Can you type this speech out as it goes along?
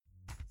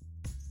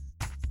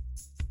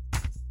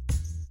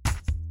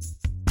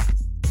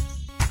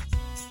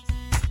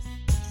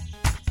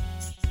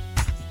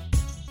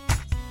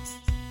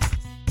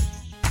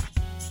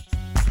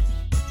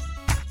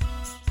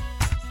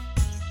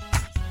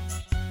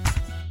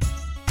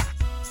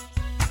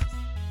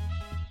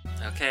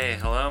Okay,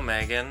 hello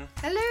Megan.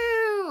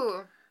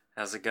 Hello!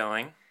 How's it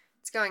going?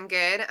 It's going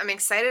good. I'm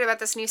excited about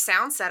this new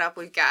sound setup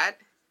we've got.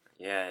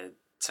 Yeah, it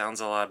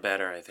sounds a lot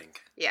better, I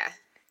think. Yeah.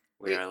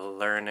 We are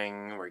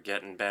learning, we're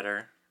getting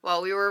better.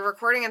 Well, we were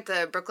recording at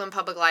the Brooklyn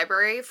Public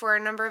Library for a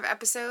number of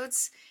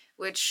episodes,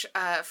 which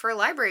for a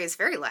library is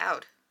very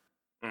loud.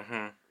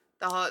 Mm-hmm.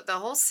 The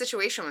whole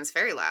situation was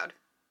very loud.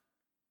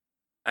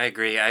 I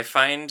agree. I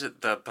find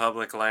the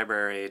public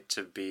library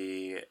to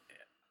be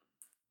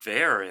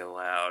very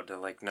loud,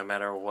 like no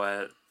matter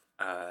what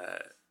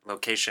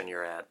location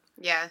you're at.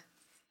 Yeah.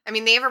 I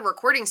mean, they have a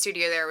recording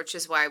studio there, which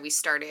is why we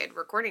started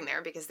recording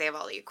there, because they have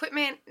all the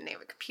equipment and they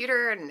have a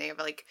computer and they have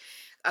like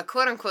a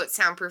quote unquote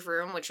soundproof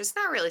room, which is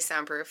not really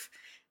soundproof.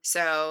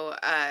 So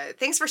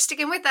thanks for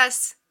sticking with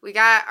us. We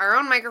got our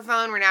own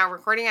microphone. We're now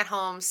recording at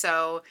home,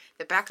 so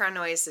the background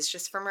noise is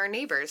just from our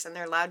neighbors and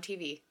their loud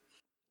TV.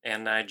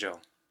 And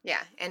Nigel.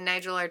 Yeah, and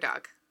Nigel, our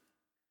dog.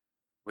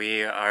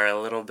 We are a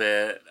little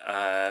bit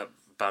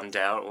bummed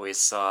out. We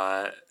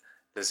saw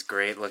this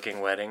great looking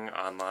wedding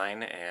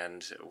online,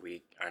 and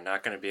we are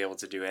not going to be able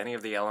to do any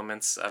of the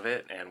elements of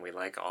it, and we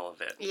like all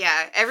of it.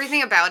 Yeah,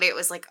 everything about it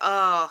was like,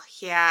 oh,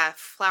 yeah,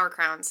 flower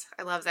crowns.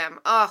 I love them.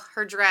 Oh,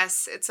 her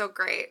dress. It's so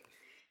great.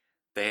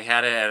 They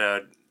had it at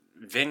a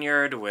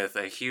vineyard with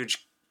a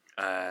huge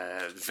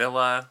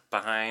villa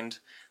behind.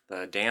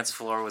 The dance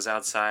floor was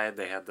outside.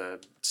 They had the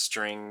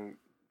string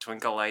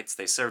twinkle lights.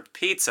 They served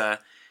pizza.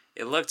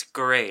 It looked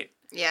great.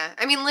 Yeah,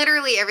 I mean,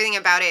 literally everything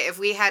about it. If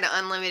we had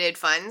unlimited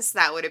funds,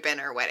 that would have been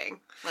our wedding.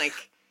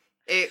 Like,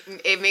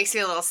 it makes me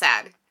a little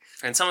sad.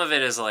 And some of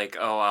it is like,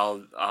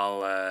 oh,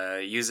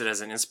 I'll use it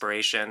as an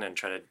inspiration and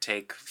try to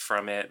take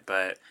from it.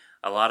 But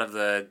a lot of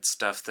the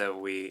stuff that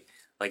we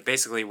like,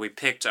 basically, we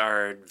picked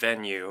our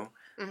venue,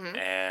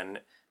 and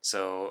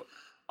so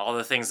all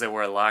the things that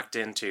we're locked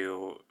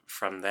into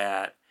from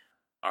that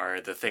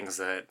are the things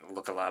that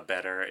look a lot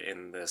better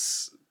in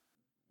this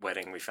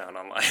wedding we found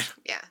online.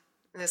 Yeah,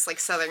 this like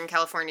Southern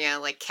California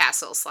like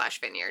castle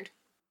 / vineyard.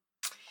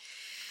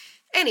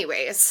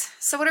 Anyways,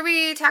 so what are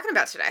we talking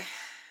about today?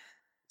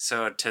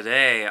 So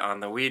today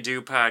on the We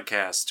Do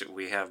podcast,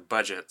 we have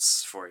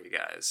budgets for you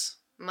guys.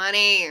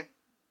 Money.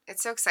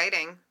 It's so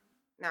exciting.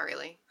 Not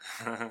really.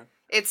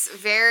 It's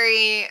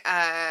very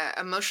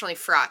emotionally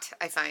fraught,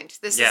 I find.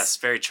 Yes,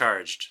 very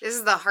charged. This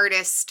is the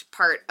hardest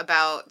part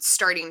about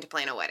starting to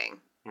plan a wedding.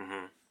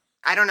 Mm-hmm.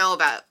 I don't know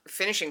about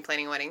finishing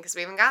planning a wedding because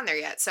we haven't gotten there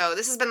yet. So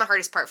this has been the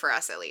hardest part for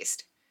us, at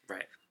least.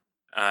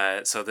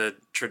 Right. So the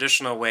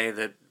traditional way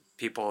that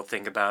people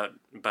think about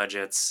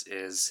budgets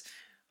is,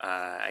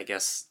 I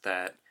guess,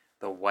 that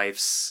the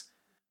wife's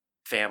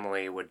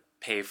family would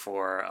pay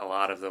for a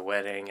lot of the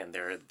wedding, and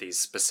there are these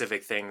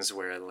specific things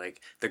where,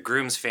 like, the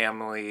groom's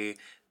family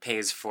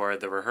pays for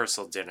the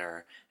rehearsal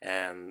dinner,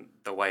 and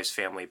the wife's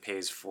family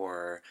pays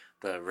for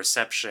the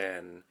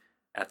reception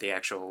at the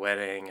actual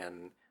wedding,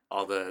 and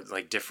all the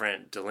like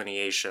different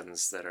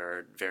delineations that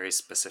are very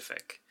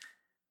specific,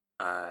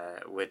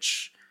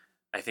 which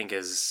I think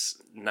is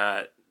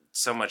not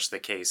so much the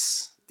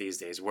case these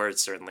days. We're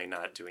certainly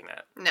not doing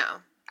that. No.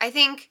 I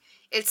think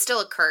it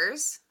still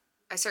occurs.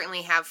 I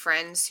certainly have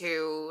friends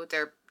who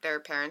their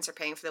parents are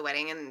paying for the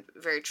wedding in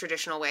very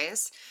traditional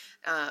ways.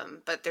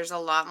 But there's a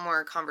lot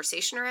more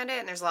conversation around it,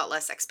 and there's a lot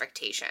less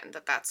expectation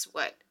that that's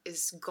what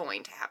is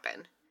going to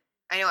happen.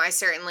 I know I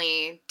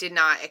certainly did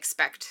not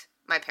expect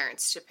my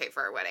parents to pay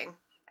for our wedding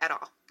at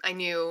all. I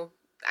knew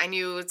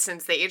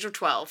since the age of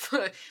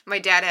 12. My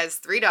dad has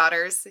 3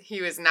 daughters.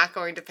 He was not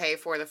going to pay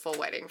for the full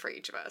wedding for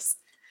each of us.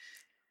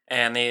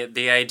 And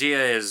the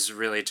idea is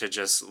really to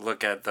just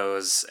look at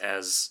those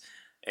as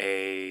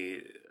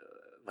a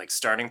like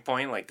starting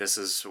point. Like, this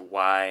is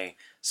why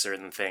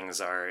certain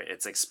things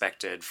it's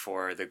expected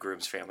for the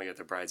groom's family or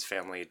the bride's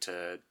family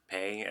to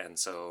pay, and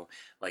so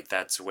like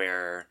that's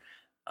where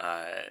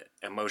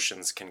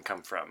emotions can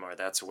come from, or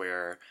that's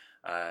where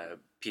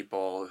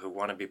people who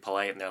want to be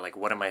polite and they're like,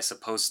 what am I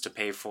supposed to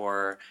pay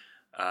for?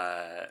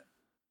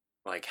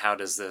 Like, how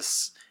is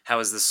this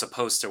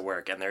supposed to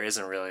work? And there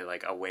isn't really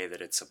like a way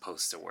that it's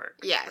supposed to work.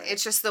 Yeah, right?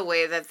 it's just the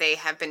way that they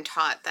have been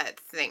taught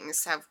that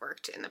things have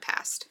worked in the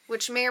past,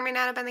 which may or may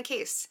not have been the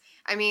case.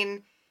 I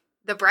mean,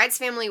 the bride's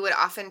family would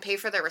often pay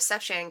for the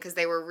reception because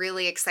they were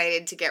really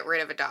excited to get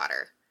rid of a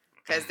daughter,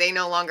 because they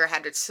no longer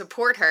had to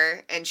support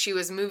her, and she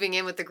was moving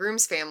in with the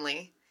groom's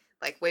family,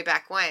 like way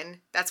back when.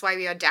 That's why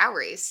we had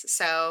dowries.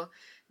 So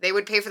they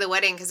would pay for the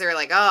wedding because they were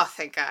like, oh,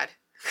 thank God.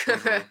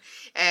 Mm-hmm.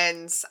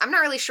 And I'm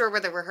not really sure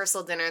where the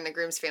rehearsal dinner and the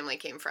groom's family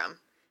came from,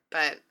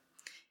 but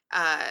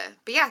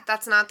yeah,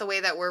 that's not the way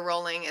that we're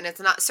rolling, and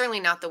it's certainly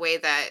not the way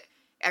that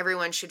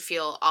everyone should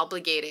feel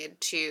obligated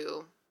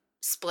to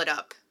split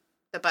up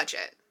the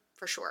budget,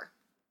 for sure.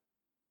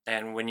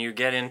 And when you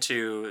get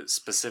into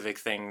specific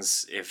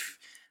things, if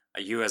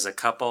you as a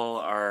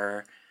couple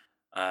are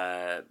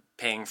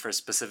paying for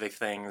specific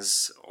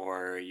things,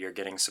 or you're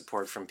getting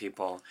support from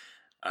people,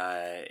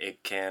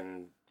 it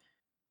can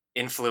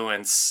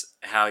influence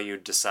how you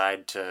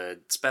decide to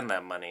spend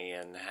that money,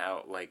 and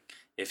how, like,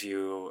 if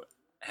you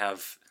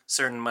have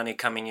certain money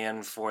coming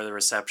in for the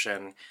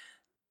reception,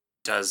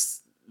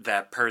 does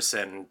that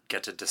person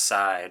get to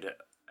decide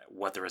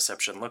what the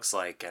reception looks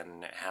like,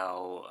 and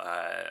how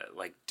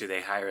like, do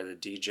they hire the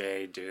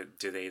DJ?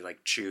 Do they like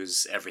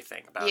choose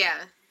everything about it? Yeah.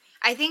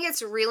 I think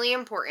it's really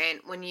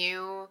important when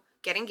you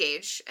get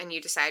engaged and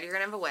you decide you're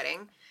going to have a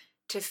wedding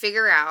to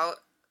figure out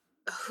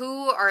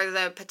who are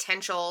the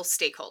potential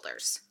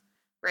stakeholders,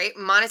 right?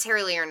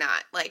 Monetarily or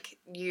not. Like,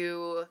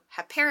 you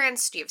have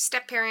parents, do you have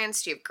step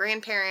parents, do you have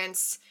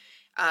grandparents?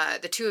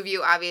 The two of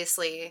you,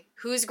 obviously.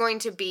 Who's going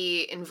to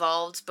be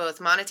involved both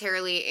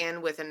monetarily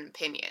and with an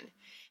opinion?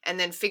 And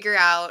then figure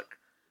out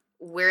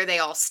where they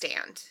all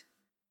stand.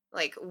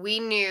 Like, we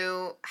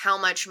knew how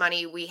much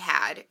money we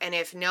had, and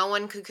if no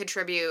one could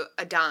contribute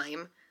a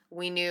dime,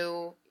 we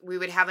knew we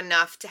would have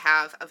enough to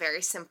have a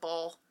very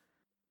simple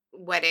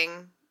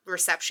wedding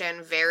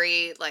reception,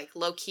 very like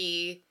low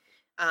key.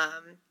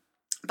 Um,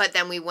 but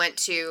then we went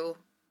to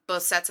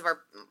both sets of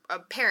our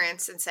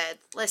parents and said,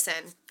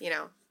 "Listen,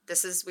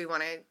 this is, we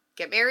want to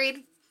get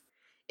married.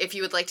 If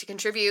you would like to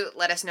contribute,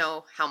 let us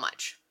know how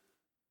much."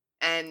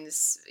 And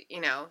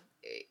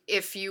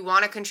if you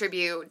want to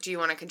contribute, do you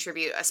want to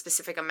contribute a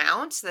specific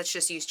amount that's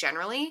just used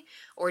generally,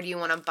 or do you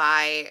want to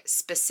buy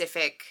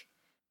specific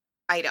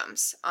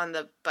items on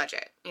the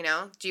budget?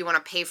 Do you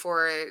want to pay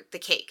for the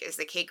cake? Is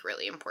the cake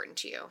really important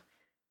to you?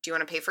 Do you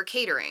want to pay for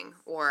catering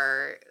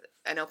or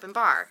an open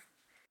bar?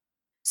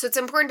 So it's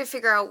important to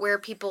figure out where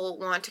people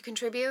want to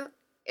contribute,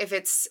 if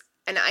it's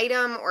an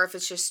item or if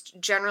it's just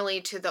generally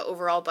to the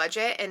overall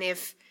budget, and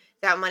if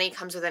that money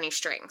comes with any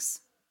strings.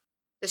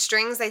 The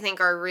strings, I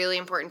think, are really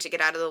important to get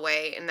out of the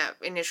way in that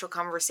initial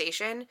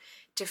conversation,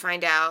 to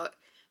find out,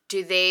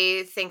 do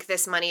they think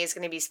this money is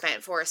going to be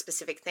spent for a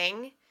specific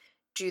thing?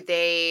 Do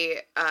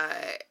they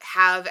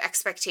have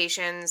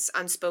expectations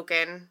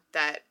unspoken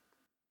that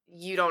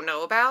you don't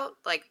know about?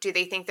 Like, do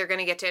they think they're going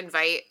to get to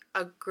invite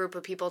a group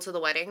of people to the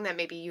wedding that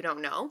maybe you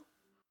don't know?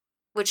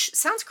 Which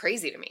sounds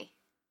crazy to me.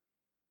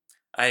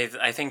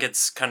 I think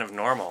it's kind of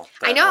normal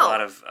I that a know.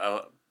 lot of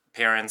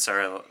parents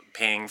are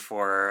paying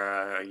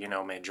for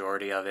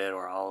majority of it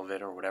or all of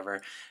it or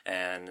whatever,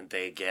 and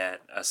they get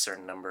a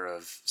certain number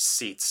of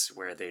seats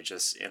where they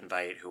just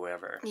invite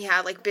whoever.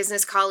 Yeah, like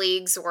business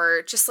colleagues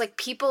or just like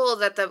people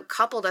that the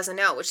couple doesn't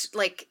know, which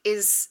like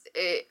is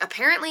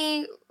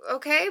apparently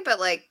okay, but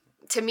like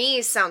to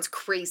me sounds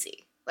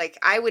crazy. Like,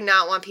 I would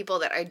not want people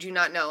that I do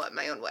not know at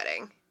my own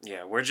wedding.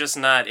 Yeah, we're just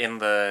not in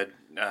the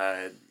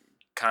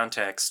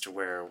context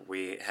where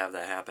we have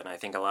that happen. I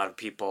think a lot of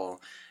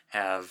people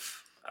have,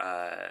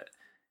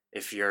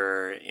 if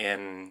you're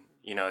in,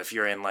 if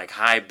you're in like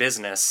high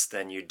business,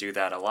 then you do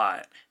that a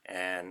lot.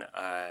 And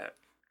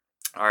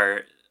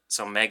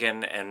so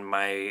Megan and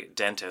my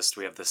dentist,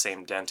 we have the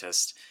same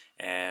dentist,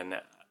 and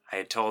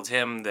I told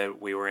him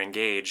that we were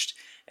engaged,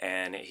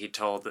 and he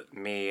told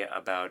me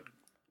about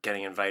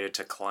getting invited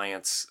to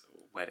clients'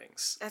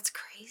 weddings. That's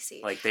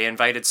crazy. Like, they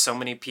invited so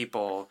many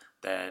people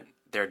that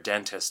their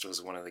dentist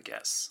was one of the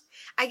guests.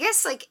 I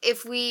guess like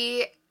if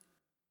we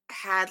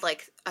had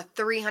like a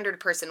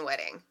 300-person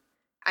wedding,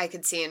 I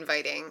could see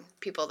inviting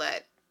people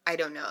that I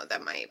don't know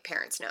that my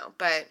parents know.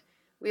 But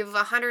we have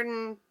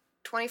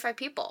 125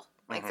 people.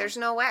 Like, there's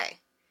no way.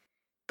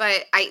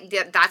 But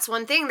that's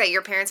one thing that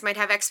your parents might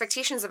have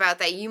expectations about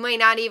that you might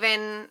not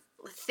even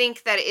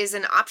think that is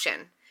an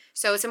option.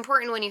 So it's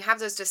important when you have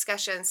those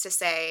discussions to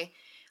say,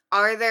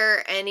 are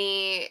there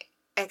any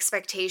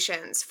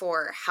expectations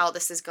for how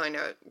this is going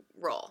to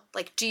roll?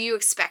 Like, do you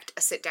expect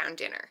a sit-down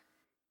dinner?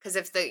 Because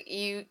if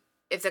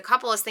the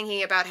couple is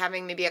thinking about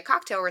having maybe a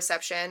cocktail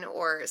reception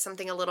or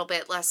something a little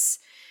bit less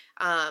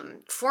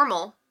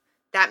formal,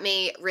 that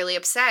may really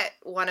upset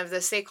one of the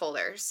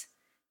stakeholders.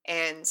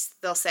 And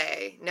they'll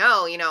say,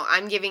 no,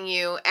 I'm giving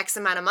you X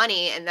amount of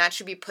money and that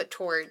should be put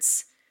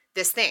towards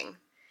this thing.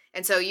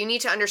 And so you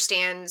need to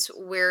understand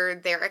where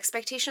their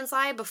expectations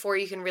lie before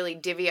you can really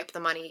divvy up the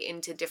money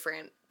into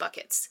different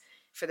buckets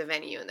for the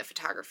venue and the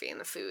photography and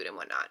the food and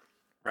whatnot.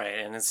 Right,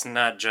 and it's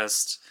not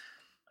just,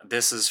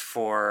 this is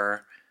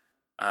for,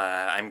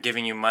 I'm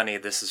giving you money,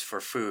 this is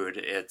for food.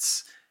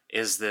 It's,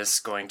 is this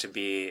going to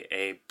be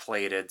a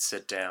plated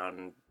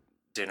sit-down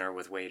dinner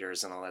with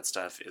waiters and all that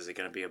stuff? Is it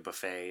going to be a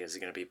buffet? Is it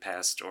going to be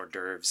past hors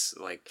d'oeuvres?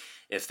 Like,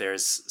 if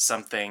there's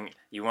something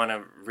you want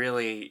to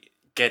really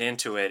get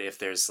into it, if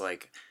there's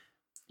like,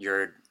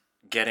 you're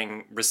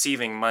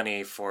receiving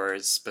money for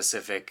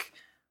specific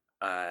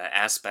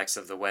aspects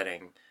of the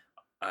wedding,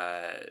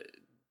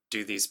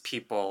 do these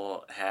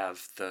people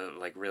have the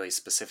like really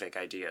specific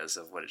ideas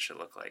of what it should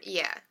look like?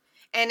 Yeah.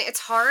 And it's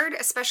hard,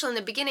 especially in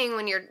the beginning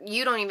when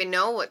you don't even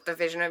know what the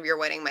vision of your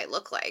wedding might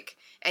look like.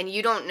 And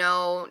you don't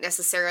know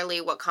necessarily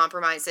what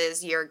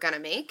compromises you're going to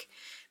make.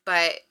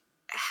 But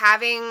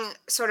having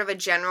sort of a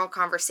general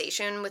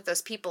conversation with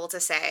those people to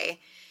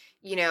say,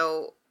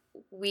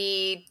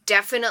 we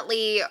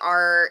definitely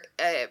are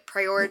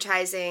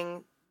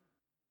prioritizing.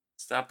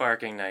 Stop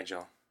barking,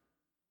 Nigel.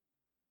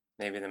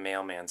 Maybe the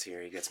mailman's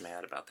here. He gets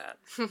mad about that.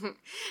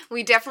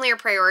 We definitely are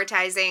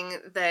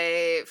prioritizing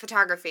the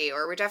photography,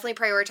 or we're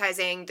definitely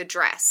prioritizing the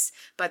dress,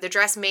 but the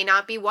dress may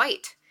not be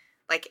white.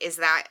 Like, is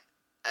that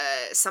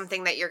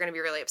something that you're going to be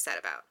really upset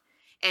about.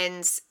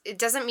 And it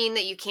doesn't mean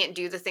that you can't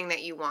do the thing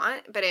that you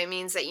want, but it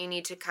means that you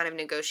need to kind of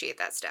negotiate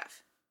that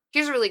stuff.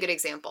 Here's a really good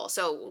example.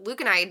 So Luke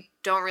and I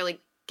don't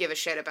really give a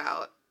shit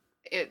about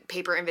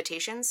paper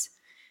invitations.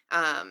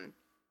 Um,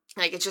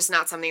 like it's just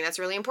not something that's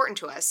really important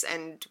to us.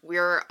 And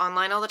we're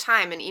online all the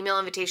time, and email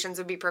invitations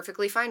would be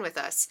perfectly fine with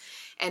us.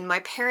 And my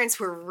parents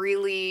were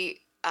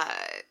really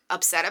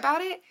upset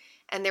about it.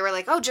 And they were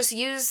like, oh, just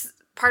use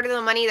part of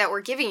the money that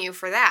we're giving you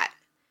for that.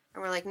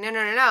 And we're like, no,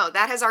 no, no, no.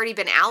 That has already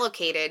been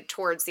allocated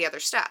towards the other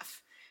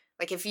stuff.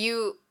 Like if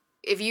you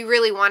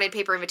really wanted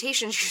paper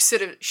invitations,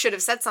 you should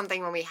have said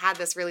something when we had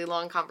this really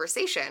long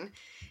conversation.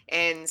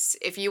 And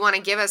if you want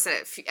to give us an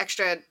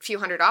extra few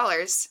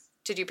 $100s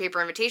to do paper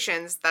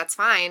invitations, that's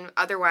fine.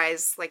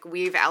 Otherwise, like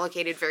we've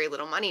allocated very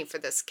little money for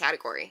this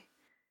category.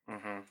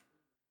 Mm-hmm.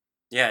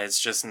 Yeah, it's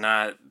just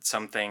not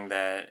something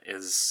that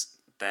is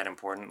that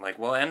important. Like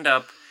we'll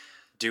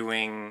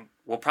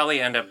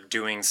probably end up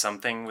doing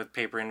something with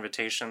paper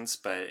invitations,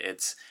 but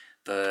it's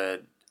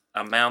the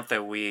amount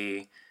that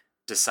we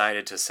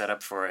decided to set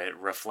up for it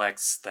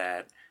reflects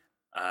that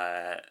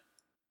uh,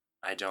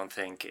 I don't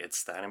think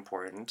it's that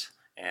important,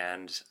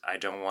 and I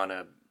don't want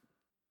to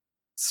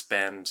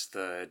spend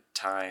the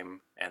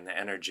time and the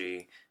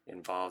energy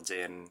involved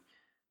in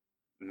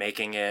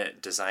making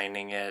it,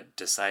 designing it,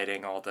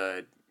 deciding all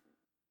the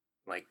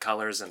like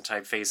colors and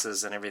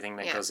typefaces and everything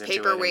that Yeah, goes into it,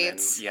 and then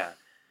paperweights yeah,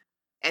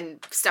 and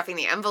stuffing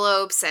the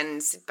envelopes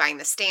and buying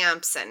the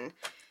stamps and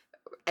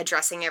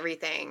addressing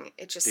everything.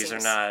 It just these are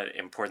seems. not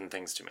important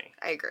things to me.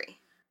 I agree.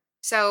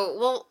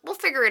 So we'll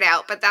figure it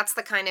out, but that's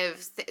the kind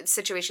of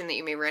situation that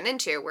you may run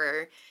into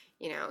where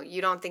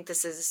you don't think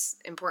this is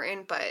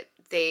important, but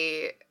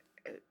they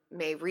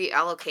may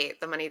reallocate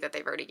the money that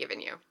they've already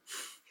given you.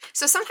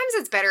 So sometimes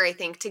it's better, I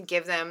think, to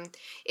give them,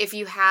 if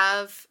you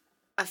have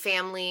a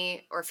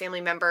family or a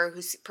family member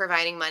who's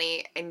providing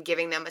money and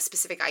giving them a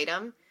specific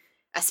item,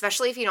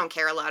 especially if you don't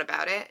care a lot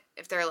about it.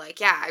 If they're like,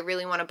 yeah, I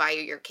really want to buy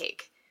you your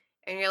cake.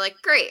 And you're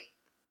like, great,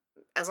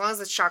 as long as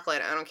it's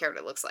chocolate, I don't care what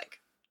it looks like.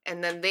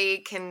 And then they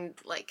can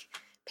like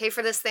pay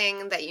for this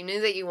thing that you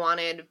knew that you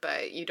wanted,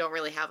 but you don't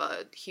really have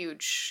a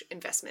huge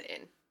investment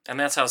in. And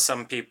that's how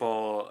some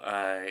people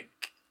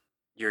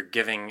you're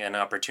giving an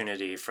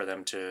opportunity for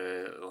them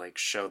to like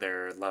show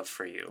their love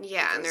for you,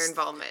 Yeah, and their because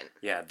involvement.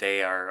 yeah,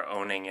 they are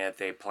owning it,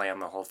 they plan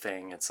the whole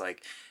thing. It's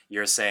like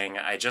you're saying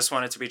I just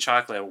want it to be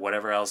chocolate,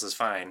 whatever else is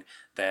fine.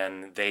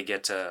 Then they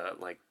get to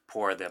like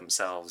pour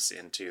themselves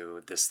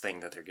into this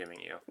thing that they're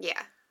giving you.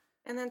 Yeah,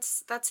 and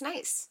that's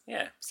nice.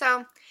 Yeah.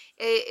 So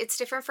it's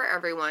different for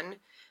everyone,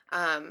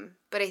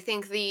 but I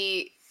think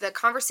the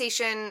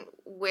conversation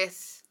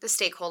with the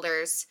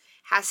stakeholders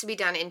has to be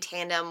done in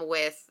tandem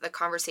with the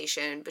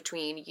conversation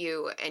between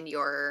you and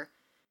your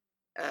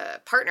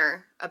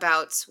partner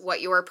about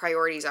what your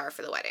priorities are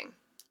for the wedding.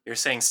 You're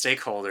saying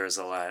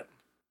stakeholders a lot.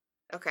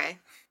 Okay.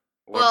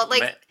 We're Well,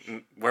 like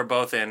we're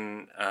both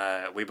in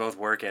we both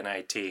work in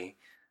IT,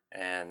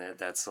 and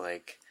that's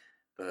like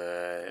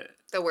the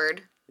the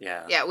word.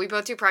 yeah. Yeah, we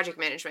both do project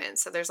management,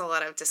 so there's a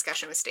lot of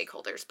discussion with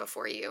stakeholders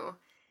before you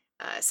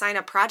sign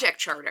a project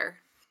charter.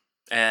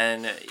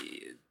 And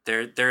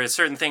there are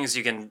certain things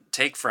you can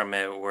take from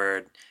it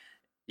where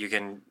you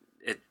can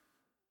it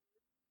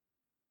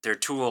there are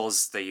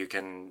tools that you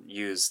can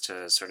use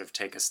to sort of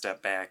take a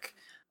step back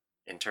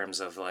in terms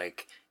of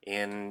like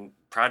in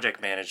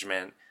project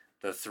management,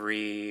 the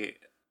three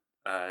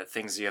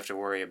things you have to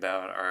worry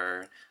about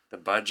are the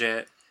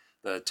budget,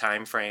 the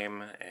time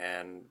frame,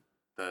 and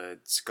the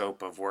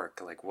scope of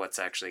work, like what's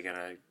actually going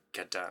to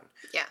get done.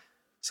 Yeah.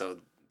 So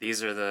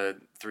these are the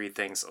three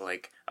things.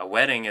 Like a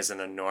wedding is an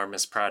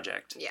enormous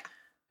project. Yeah.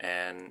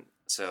 And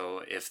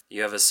so if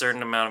you have a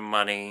certain amount of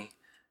money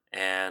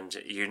and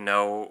you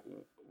know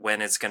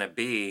when it's going to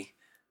be,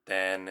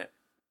 then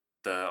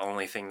the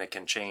only thing that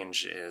can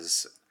change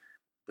is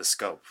the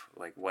scope,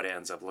 like what it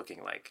ends up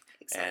looking like.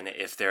 Exactly. And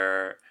if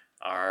there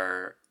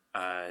are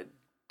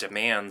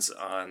demands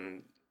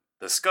on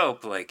the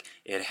scope, like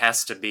it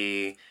has to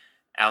be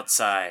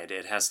outside,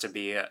 it has to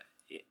be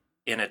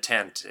in a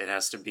tent, it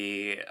has to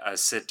be a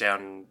sit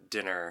down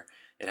dinner,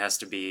 it has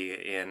to be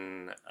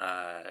in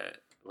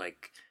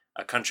like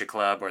a country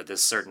club or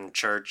this certain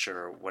church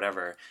or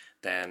whatever,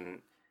 then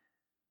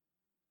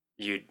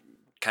you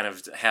kind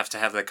of have to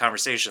have the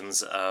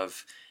conversations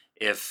of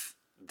if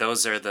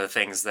those are the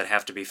things that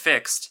have to be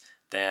fixed,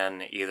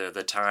 then either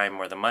the time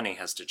or the money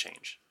has to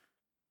change.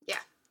 Yeah.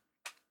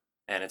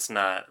 And it's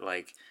not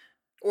like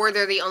Or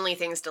they're the only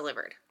things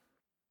delivered.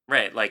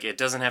 right, like it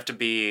doesn't have to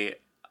be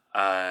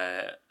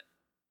uh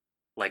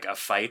like a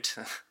fight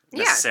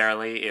Yeah.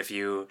 necessarily if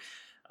you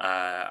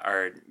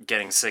are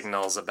getting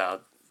signals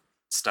about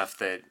stuff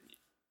that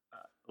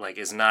like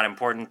is not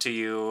important to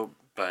you,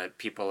 but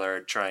people are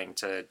trying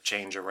to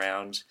change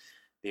around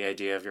the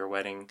idea of your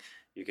wedding.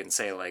 You can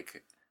say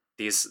like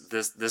this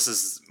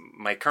is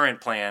my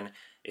current plan.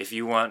 If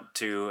you want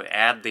to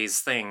add these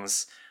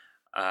things,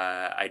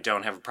 I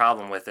don't have a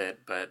problem with it,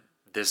 but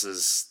this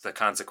is the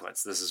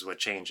consequence. This is what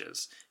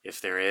changes.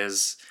 If there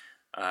is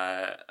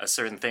a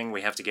certain thing,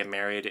 we have to get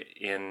married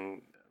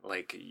in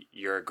like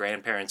your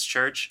grandparents'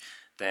 church,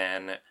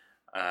 then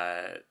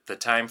the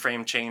time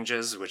frame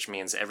changes, which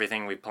means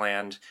everything we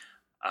planned,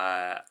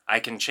 I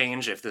can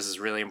change if this is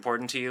really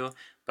important to you,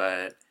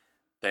 but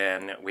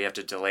then we have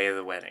to delay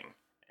the wedding.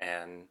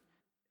 And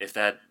if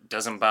that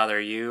doesn't bother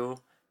you,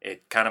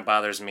 it kind of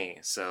bothers me.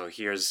 So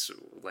here's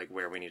like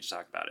where we need to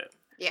talk about it.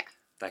 Yeah.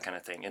 That kind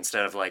of thing.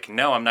 Instead of like,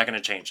 no, I'm not going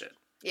to change it.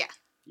 Yeah.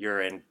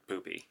 You're in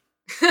poopy.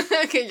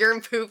 Okay, you're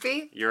in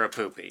poopy? You're a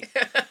poopy.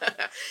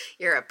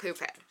 You're a poop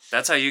head.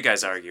 That's how you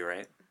guys argue,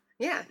 right?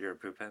 Yeah. You're a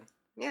poop head?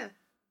 Yeah.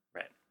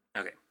 Right.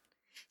 Okay.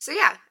 So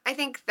yeah, I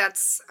think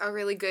that's a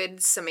really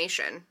good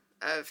summation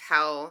of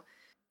how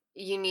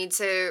you need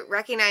to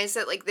recognize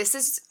that like this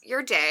is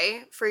your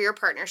day for your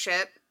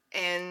partnership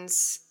and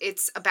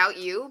it's about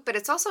you, but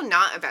it's also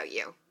not about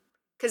you.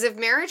 Because if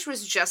marriage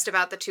was just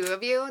about the two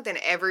of you, then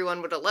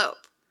everyone would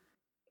elope.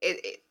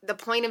 The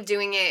point of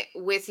doing it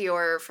with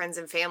your friends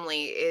and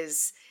family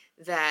is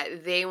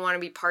that they want to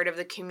be part of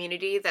the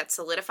community that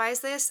solidifies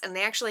this, and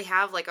they actually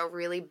have like a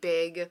really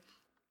big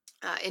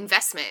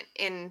investment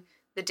in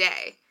the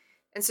day.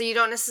 And so you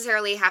don't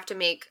necessarily have to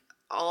make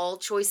all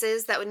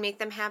choices that would make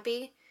them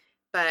happy,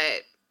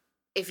 but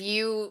if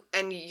you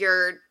and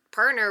your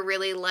partner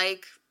really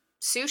like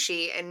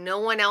sushi and no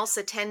one else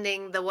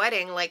attending the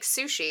wedding likes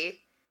sushi,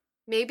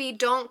 maybe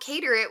don't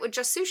cater it with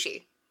just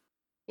sushi.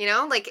 You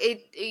know, like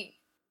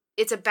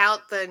it's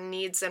about the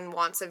needs and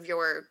wants of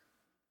your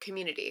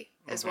community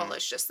as well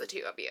as just the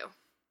two of you.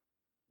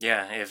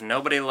 Yeah, if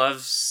nobody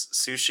loves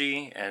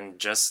sushi and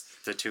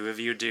just the two of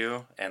you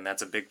do, and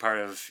that's a big part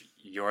of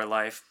your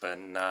life, but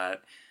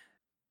not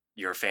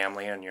your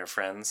family and your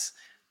friends,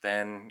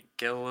 then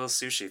get a little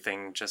sushi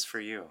thing just for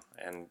you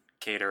and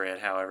cater it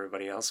how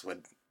everybody else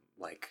would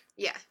like.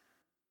 Yeah.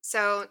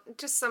 So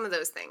just some of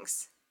those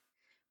things.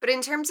 But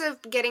in terms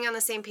of getting on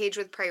the same page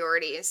with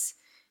priorities,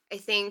 I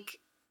think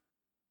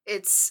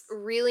it's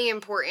really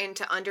important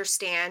to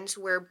understand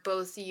where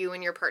both you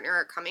and your partner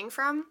are coming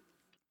from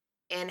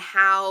and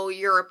how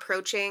you're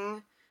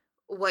approaching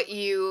what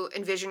you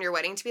envision your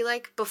wedding to be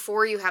like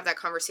before you have that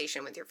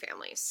conversation with your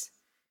families.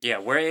 Yeah,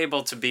 we're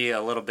able to be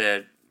a little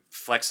bit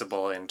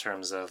flexible in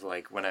terms of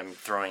like when I'm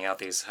throwing out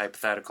these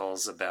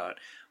hypotheticals about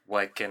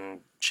what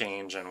can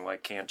change and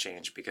what can't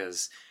change,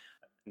 because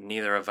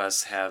neither of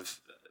us have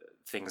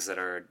things that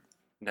are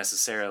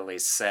necessarily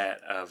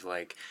set of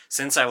like,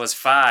 since I was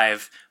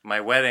 5, my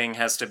wedding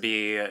has to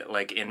be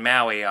like in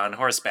Maui on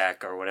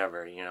horseback or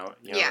whatever, you know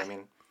what I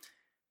mean?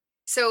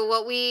 So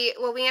what we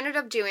ended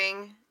up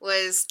doing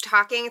was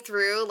talking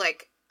through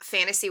like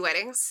fantasy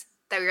weddings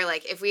that we were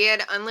like, if we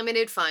had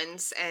unlimited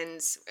funds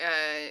and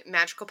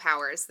magical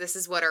powers, this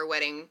is what our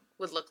wedding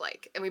would look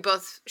like. And we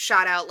both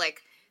shot out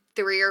like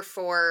 3 or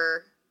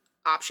 4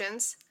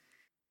 options.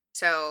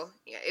 So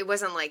yeah, it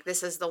wasn't like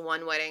this is the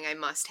one wedding I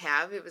must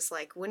have. It was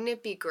like, wouldn't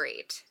it be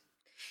great?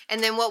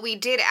 And then what we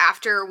did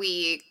after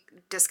we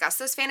discussed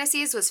those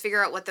fantasies was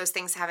figure out what those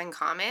things have in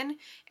common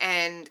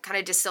and kind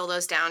of distill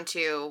those down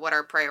to what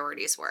our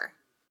priorities were.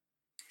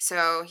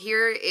 So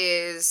here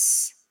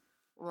is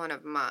one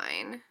of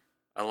mine.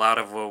 A lot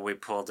of what we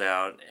pulled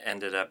out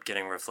ended up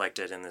getting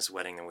reflected in this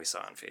wedding that we saw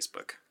on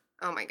Facebook.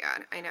 Oh my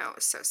God, I know, it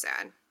was so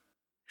sad.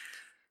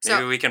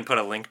 Maybe we can put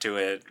a link to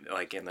it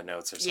like in the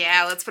notes or something.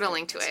 Yeah, let's put a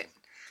link to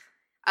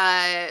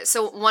it.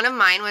 So one of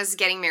mine was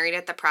getting married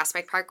at the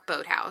Prospect Park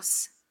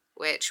Boathouse,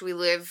 which we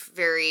live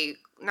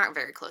not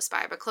very close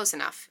by, but close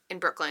enough in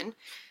Brooklyn.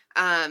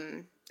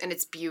 And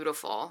it's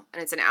beautiful,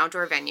 and it's an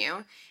outdoor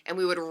venue, and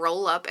we would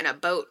roll up in a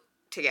boat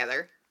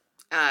together.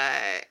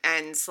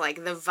 And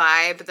like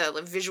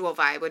the visual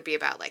vibe would be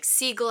about like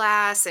sea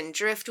glass and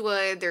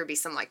driftwood. There would be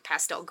some like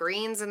pastel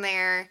greens in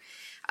there.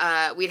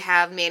 We'd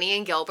have Manny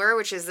and Gilbert,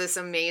 which is this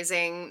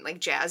amazing like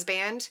jazz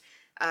band.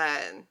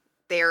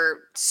 They're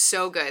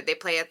so good. They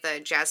play at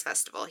the Jazz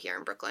Festival here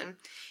in Brooklyn.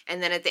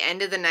 And then at the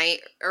end of the night,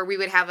 or we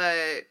would have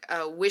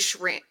a wish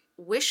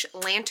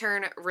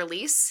lantern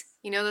release.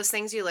 You know those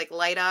things you like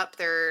light up?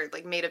 They're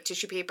like made of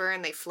tissue paper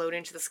and they float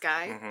into the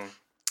sky. Mm-hmm.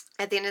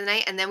 At the end of the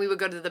night. And then we would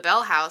go to the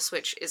Bell House,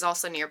 which is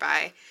also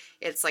nearby.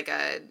 It's like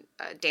a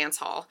dance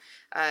hall.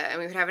 And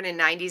we would have a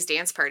 90s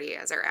dance party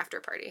as our after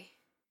party.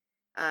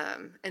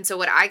 And so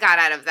what I got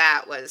out of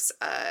that was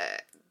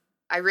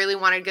I really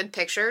wanted good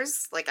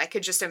pictures. Like I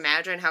could just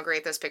imagine how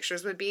great those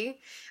pictures would be.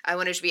 I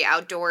wanted to be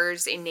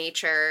outdoors in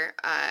nature.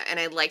 And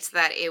I liked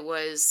that it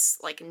was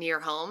like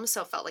near home.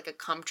 So it felt like a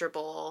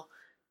comfortable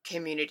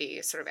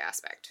community sort of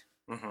aspect.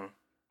 Mm-hmm.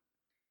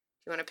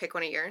 You want to pick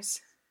one of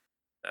yours?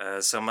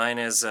 So mine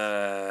is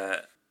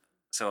a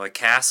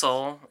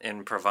castle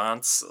in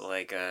Provence,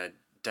 like a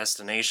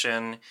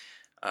destination.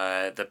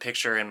 The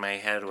picture in my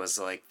head was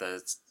like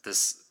the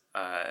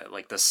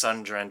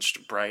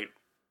sun-drenched, bright,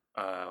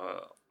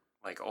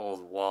 like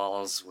old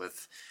walls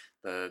with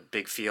the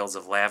big fields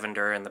of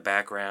lavender in the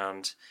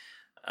background.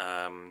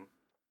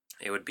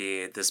 It would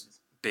be this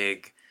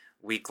big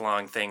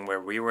week-long thing where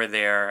we were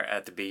there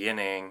at the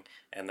beginning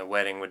and the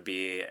wedding would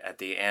be at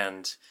the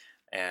end,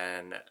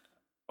 and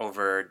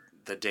over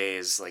the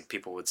days, like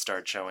people would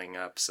start showing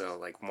up, so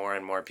like more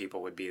and more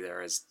people would be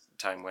there as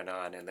time went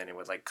on, and then it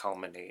would like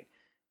culminate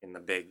in the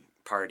big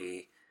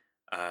party.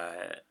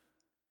 Uh,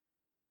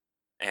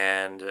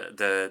 and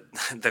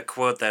the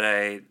quote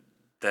that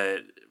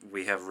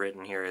we have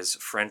written here is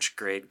French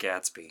grade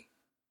Gatsby.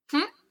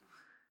 Hmm?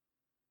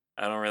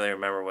 I don't really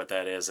remember what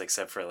that is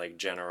except for like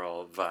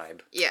general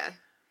vibe. Yeah.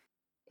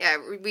 Yeah,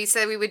 we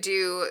said we would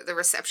do the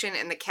reception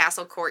in the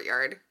castle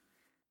courtyard.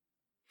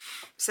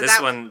 So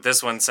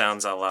This one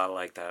sounds a lot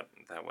like that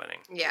wedding.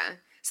 yeah.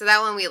 So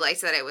that one we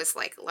liked that it was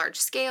like large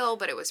scale,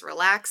 but it was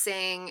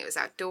relaxing. It was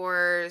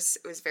outdoors.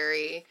 It was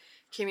very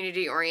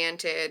community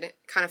oriented.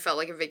 Kind of felt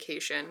like a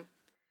vacation.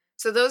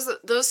 So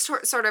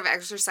sort of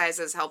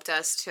exercises helped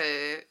us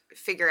to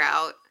figure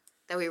out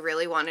that we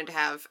really wanted to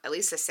have at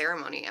least a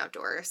ceremony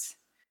outdoors,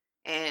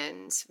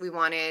 and we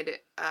wanted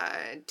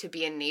to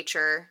be in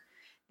nature.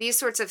 These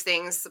sorts of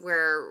things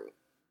where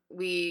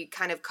we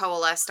kind of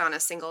coalesced on a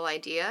single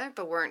idea,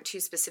 but weren't too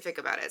specific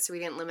about it. So we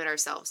didn't limit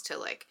ourselves to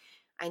like,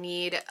 I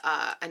need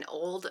an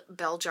old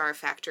bell jar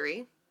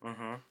factory.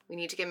 Mm-hmm. We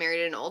need to get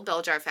married in an old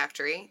bell jar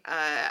factory.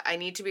 I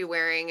need to be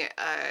wearing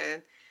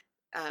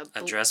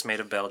A dress made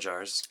of bell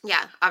jars.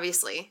 yeah,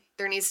 obviously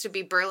there needs to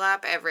be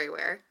burlap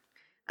everywhere.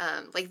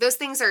 Like those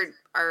things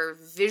are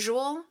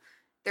visual.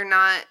 They're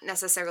not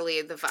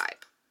necessarily the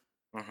vibe.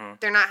 Mm-hmm.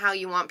 They're not how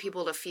you want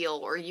people to feel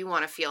or you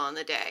want to feel on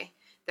the day.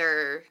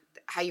 They're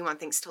how you want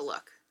things to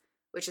look,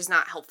 which is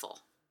not helpful.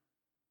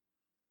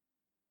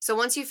 So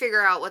once you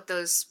figure out what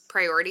those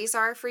priorities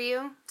are for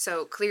you,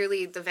 so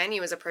clearly the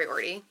venue is a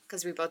priority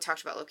because we both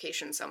talked about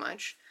location so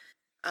much,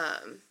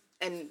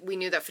 and we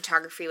knew that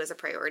photography was a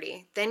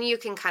priority, then you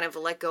can kind of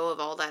let go of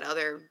all that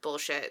other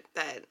bullshit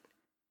that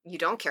you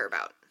don't care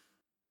about.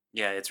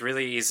 Yeah, it's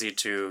really easy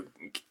to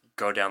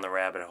go down the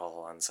rabbit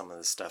hole on some of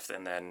this stuff,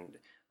 and then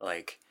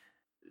like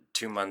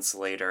 2 months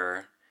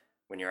later,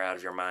 when you're out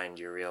of your mind,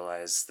 you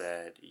realize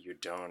that you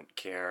don't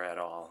care at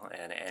all,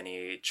 and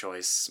any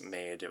choice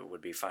made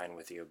would be fine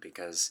with you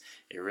because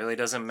it really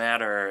doesn't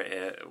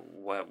matter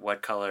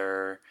what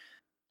color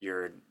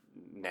your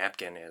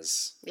napkin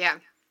is. Yeah.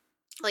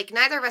 Like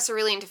neither of us are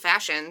really into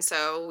fashion,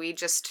 so we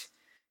just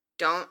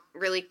don't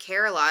really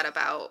care a lot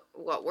about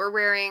what we're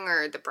wearing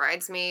or the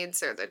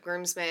bridesmaids or the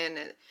groomsmen.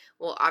 And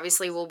well,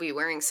 obviously we'll be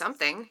wearing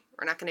something.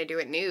 We're not going to do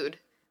it nude,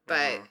 but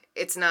Mm-hmm.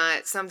 it's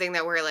not something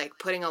that we're like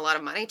putting a lot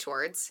of money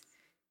towards.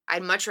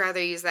 I'd much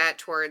rather use that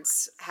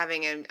towards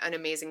having an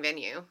amazing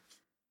venue.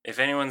 If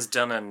anyone's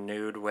done a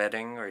nude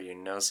wedding or you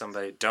know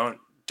somebody, don't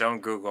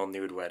Google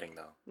nude wedding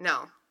though.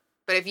 No.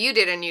 But if you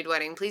did a nude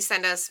wedding, please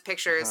send us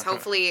pictures,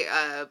 hopefully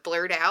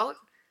blurred out.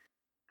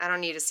 I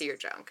don't need to see your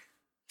junk.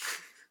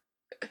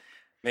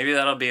 Maybe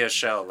that'll be a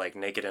show like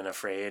Naked and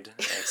Afraid.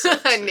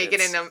 Except Naked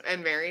it's-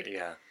 and married.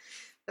 Yeah.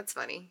 That's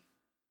funny.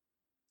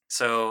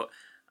 So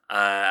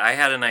I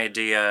had an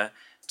idea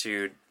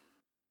to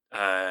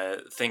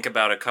think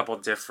about a couple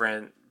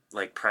different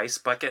like price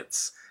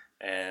buckets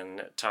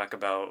and talk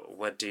about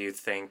what do you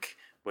think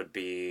would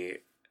be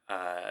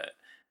uh,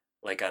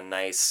 like a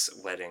nice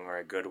wedding or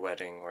a good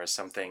wedding or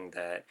something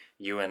that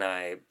you and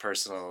I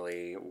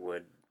personally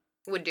Would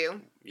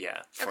do.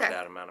 yeah, for Okay.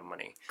 that amount of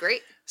money.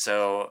 Great.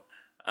 So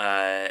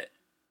uh,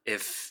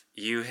 if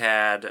you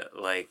had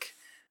like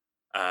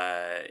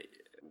uh,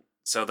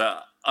 so the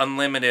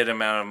unlimited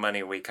amount of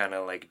money, we kind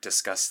of like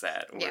discussed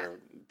that Yeah.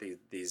 where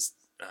these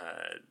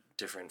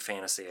different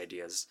fantasy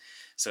ideas.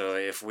 So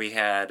if we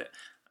had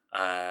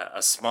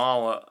a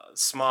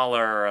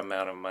smaller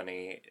amount of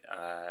money,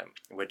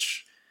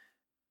 which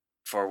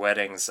for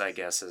weddings I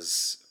guess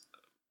is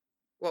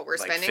What we're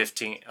like spending?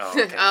 15. Oh,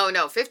 okay. Oh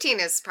no, 15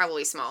 is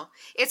probably small.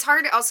 It's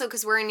hard also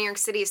because we're in New York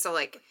City, so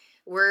like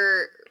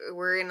we're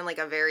in like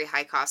a very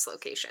high cost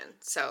location.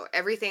 So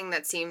everything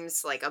that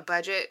seems like a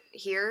budget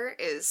here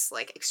is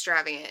like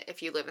extravagant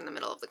if you live in the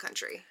middle of the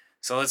country.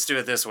 So let's do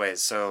it this way.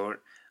 So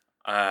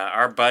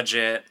our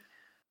budget,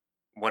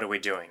 what are we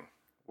doing?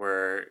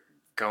 We're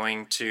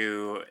going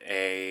to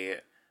a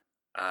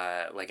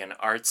like an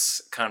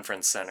arts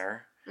conference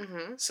center.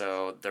 Mm-hmm.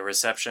 So the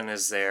reception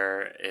is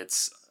there.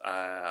 It's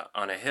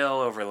on a hill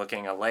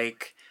overlooking a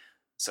lake.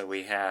 So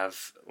we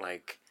have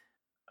like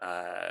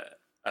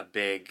a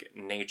big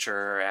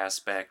nature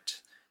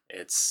aspect.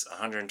 It's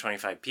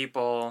 125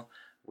 people.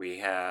 We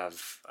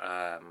have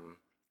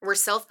We're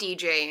self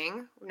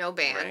DJing, no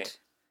band. Right.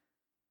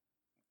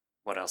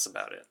 What else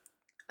about it?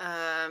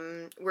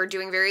 We're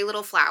doing very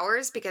little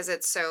flowers because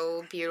it's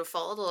so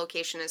beautiful. The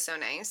location is so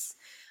nice.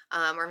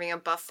 We're having a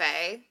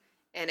buffet,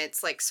 and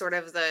it's like sort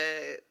of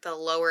the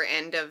lower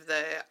end of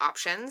the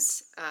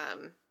options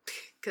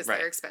because Right.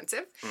 they're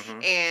expensive.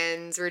 Hmm.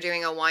 And we're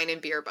doing a wine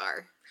and beer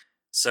bar.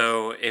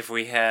 So if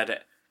we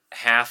had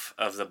half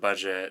of the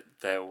budget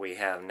that we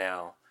have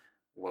now,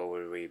 what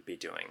would we be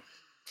doing?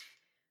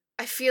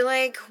 I feel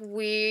like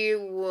we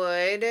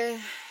would.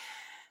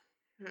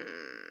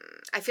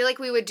 I feel like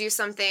we would do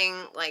something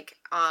like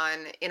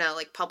in a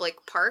like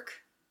public park.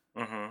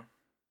 Mm-hmm.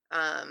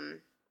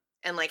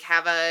 And like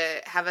have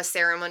a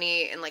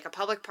ceremony in like a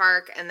public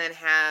park and then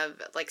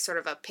have like sort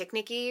of a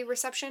picnicky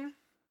reception.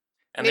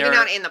 And Maybe there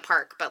not are, in the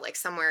park, but like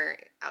somewhere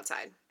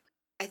outside.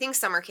 I think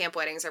summer camp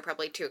weddings are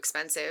probably too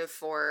expensive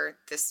for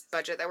this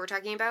budget that we're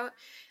talking about.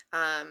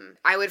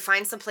 I would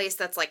find some place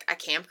that's like a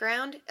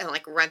campground and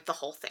like rent the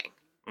whole thing.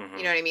 You know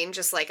mhm. what I mean?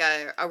 Just like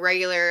a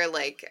regular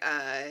like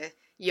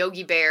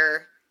Yogi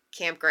Bear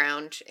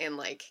campground in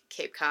like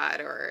Cape Cod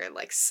or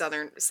like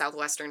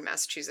southwestern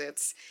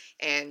Massachusetts,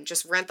 and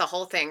just rent the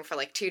whole thing for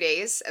like 2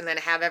 days, and then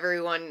have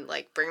everyone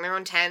like bring their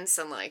own tents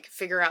and like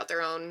figure out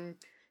their own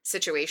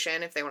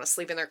situation. If they want to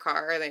sleep in their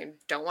car, they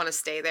don't want to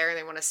stay there,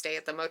 they want to stay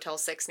at the Motel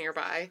 6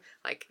 nearby,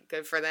 like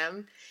good for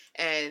them.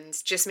 And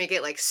just make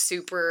it like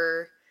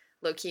super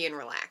low key and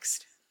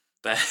relaxed.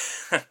 That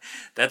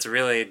that's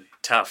really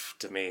tough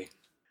to me.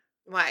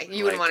 Why?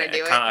 You wouldn't Like want to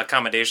do it?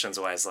 accommodations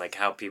wise, like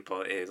how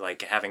people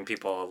like having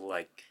people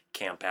like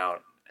camp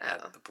out Oh.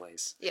 at the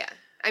place. Yeah.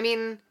 I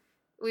mean,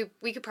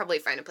 we could probably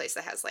find a place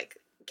that has like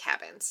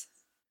cabins.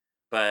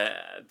 But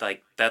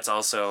like that's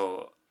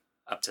also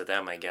up to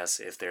them, I guess.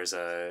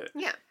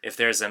 Yeah. If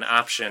there's an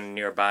option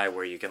nearby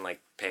where you can like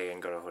pay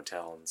and go to a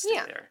hotel and stay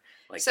Yeah. there,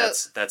 like So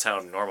that's how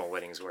normal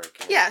weddings work.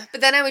 yeah, but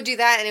then I would do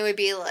that, and it would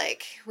be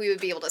like we would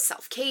be able to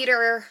self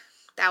cater.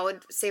 That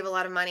would save a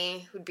lot of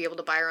money. We'd be able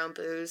to buy our own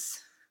booze,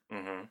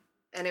 Hmm.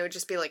 and it would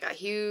just be like a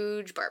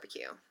huge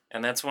barbecue.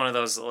 And that's one of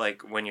those,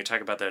 like, when you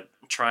talk about the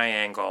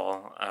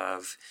triangle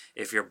of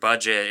if your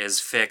budget is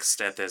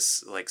fixed at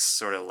this like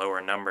sort of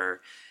lower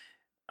number,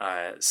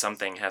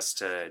 something has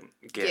to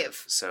give.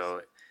 Give.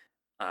 So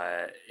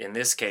in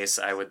this case,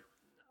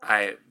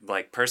 I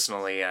like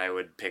personally, I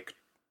would pick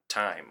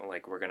time.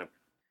 Like we're gonna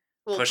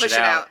We'll push it push it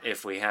out out.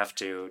 if we have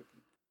to,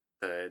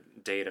 the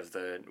date of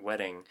the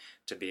wedding,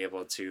 to be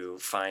able to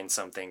find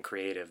something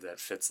creative that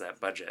fits that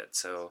budget.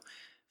 So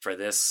for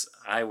this,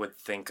 I would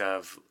think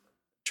of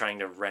trying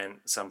to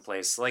rent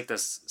someplace like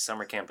this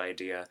summer camp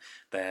idea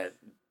that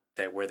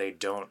where they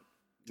don't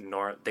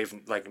nor they've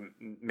like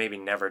maybe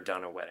never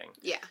done a wedding,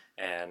 Yeah.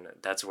 and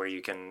that's where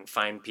you can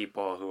find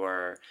people who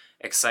are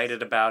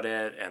excited about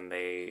it and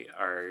they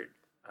are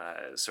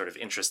sort of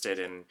interested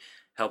in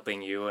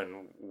helping you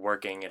and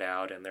working it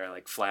out, and they're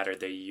like flattered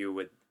that you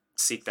would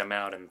seek them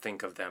out and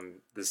think of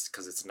them this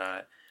because it's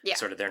not Yeah.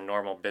 sort of their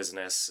normal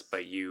business,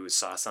 but you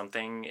saw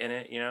something in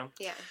it, Yeah.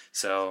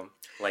 so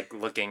like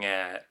looking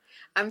at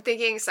I'm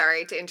thinking,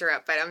 sorry to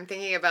interrupt, but I'm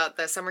thinking about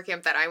the summer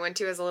camp that I went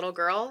to as a little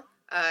girl.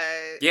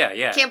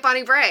 yeah, Camp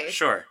Bonnie Bray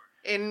sure.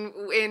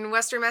 in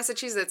Western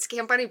Massachusetts.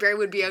 Camp Bonnie Bray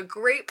would be a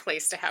great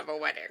place to have a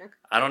wedding.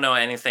 I don't know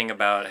anything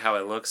about how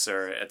it looks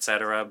or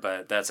etc.,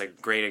 but that's a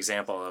great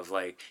example of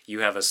like you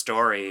have a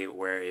story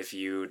where if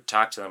you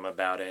talk to them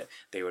about it,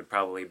 they would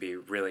probably be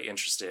really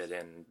interested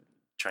in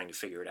trying to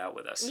figure it out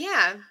with us.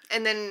 Yeah,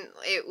 and then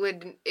it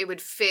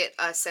would fit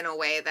us in a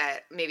way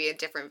that maybe a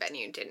different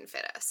venue didn't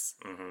fit us.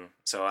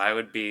 So I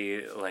would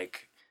be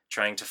like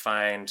trying to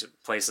find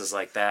places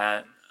like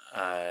that,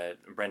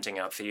 renting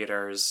out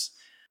theaters.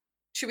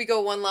 Should we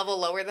go one level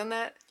lower than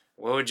that?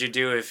 What would you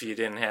do if you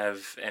didn't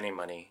have any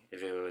money?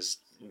 If it was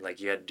like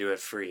you had to do it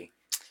free?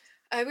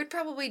 I would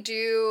probably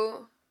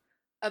do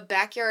a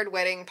backyard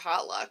wedding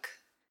potluck,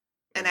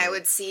 and I Mhm.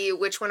 would see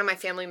which one of my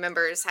family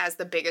members has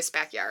the biggest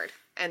backyard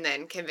and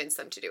then convince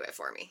them to do it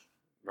for me.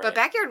 But Right.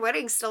 backyard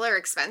weddings still are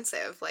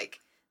expensive. Like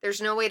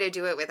there's no way to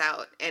do it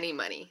without any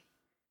money.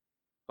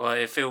 Well,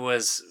 if it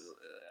was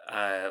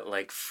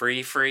like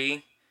free,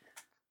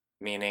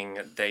 meaning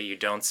that you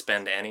don't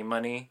spend any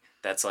money,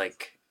 that's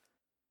like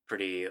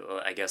pretty,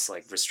 I guess,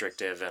 like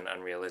restrictive and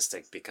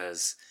unrealistic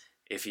because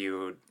if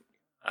you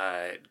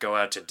go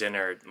out to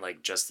dinner,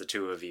 like just the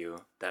two of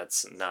you,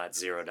 that's not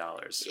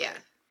 $0. Yeah. Right?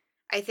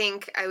 I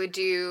think I would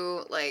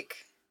do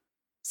like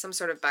some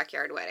sort of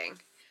backyard wedding.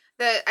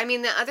 The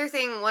other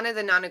thing, one of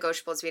the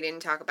non-negotiables we didn't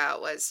talk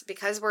about was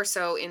because we're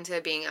so into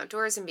being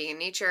outdoors and being in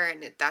nature,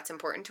 and that's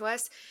important to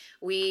us.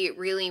 We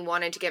really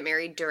wanted to get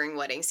married during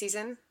wedding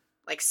season,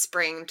 like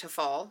spring to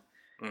fall.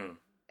 Mm,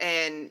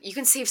 And you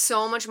can save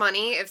so much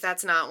money if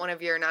that's not one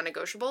of your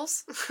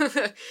non-negotiables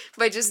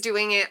by just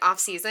doing it off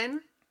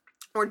season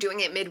or doing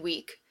it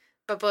midweek.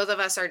 But both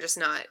of us are just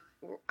not,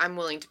 I'm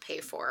willing to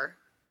pay for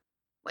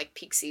like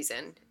peak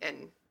season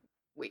and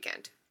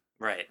weekend.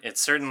 right. It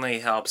certainly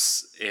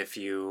helps if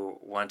you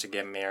want to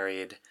get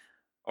married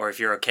or if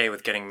you're okay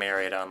with getting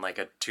married on like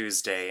a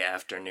Tuesday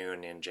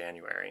afternoon in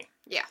January.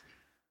 Yeah.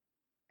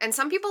 And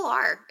some people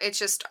are. It's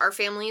just our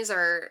families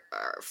are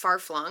far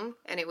flung,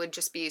 and it would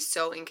just be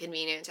so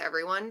inconvenient to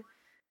everyone.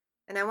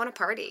 And I want to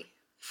party.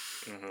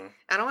 Hmm.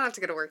 I don't want to have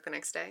to go to work the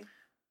next day.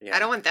 Yeah. I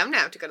don't want them to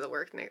have to go to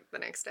work the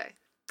next day.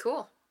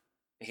 Cool.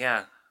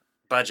 Yeah.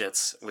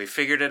 Budgets. We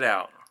figured it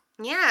out.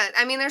 Yeah,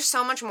 I mean, there's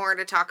so much more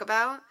to talk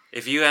about.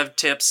 If you have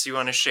tips you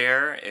want to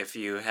share, if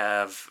you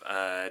have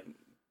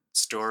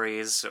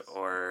stories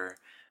or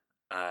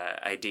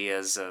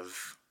ideas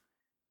of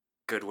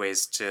good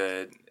ways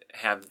to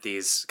have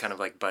these kind of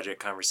like budget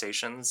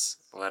conversations,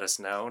 let us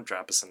know.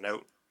 Drop us a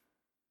note.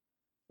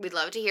 We'd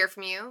love to hear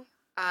from you.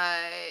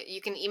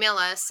 You can email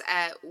us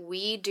at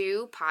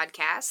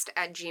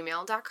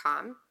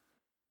wedopodcast@gmail.com.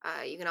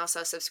 You can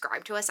also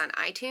subscribe to us on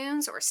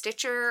iTunes or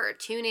Stitcher or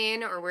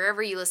TuneIn or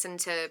wherever you listen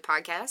to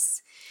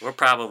podcasts. We're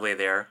probably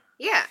there.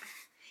 Yeah.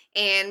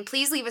 And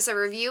please leave us a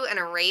review and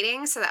a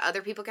rating so that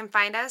other people can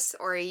find us,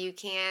 or you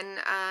can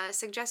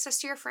suggest us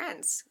to your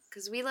friends,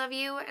 because we love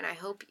you and I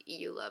hope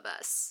you love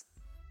us.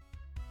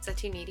 Is that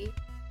too needy?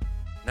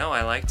 No,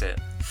 I liked it.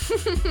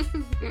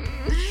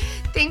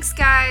 Thanks,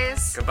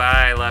 guys.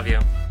 Goodbye. Love you.